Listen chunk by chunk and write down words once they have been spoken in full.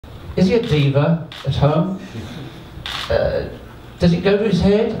Is he a diva at home? Does it go to his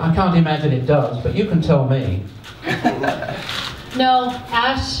head? I can't imagine it does, but you can tell me. No,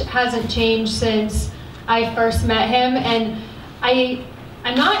 Ash hasn't changed since I first met him, and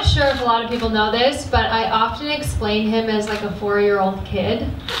I'm not sure if a lot of people know this, but I often explain him as like a 4-year-old kid.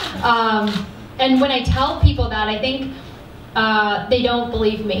 And when I tell people that, I think they don't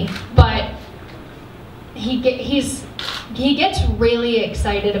believe me, but he gets really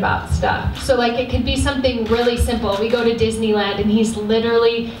excited about stuff. So like it could be something really simple. We go to Disneyland and he's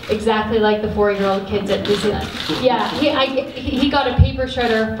literally exactly like the 4-year-old kids at Disneyland. Yeah, he got a paper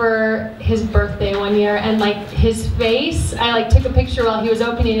shredder for his birthday one year, and like his face, I like took a picture while he was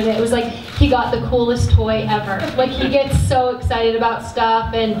opening it. It was like he got the coolest toy ever. Like he gets so excited about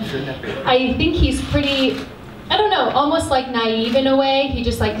stuff, and I think he's pretty, I don't know, almost like naive in a way. He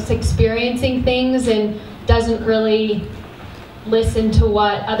just likes experiencing things and doesn't really listen to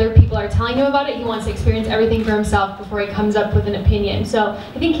what other people are telling him about it. He wants to experience everything for himself before he comes up with an opinion. So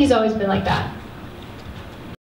I think he's always been like that.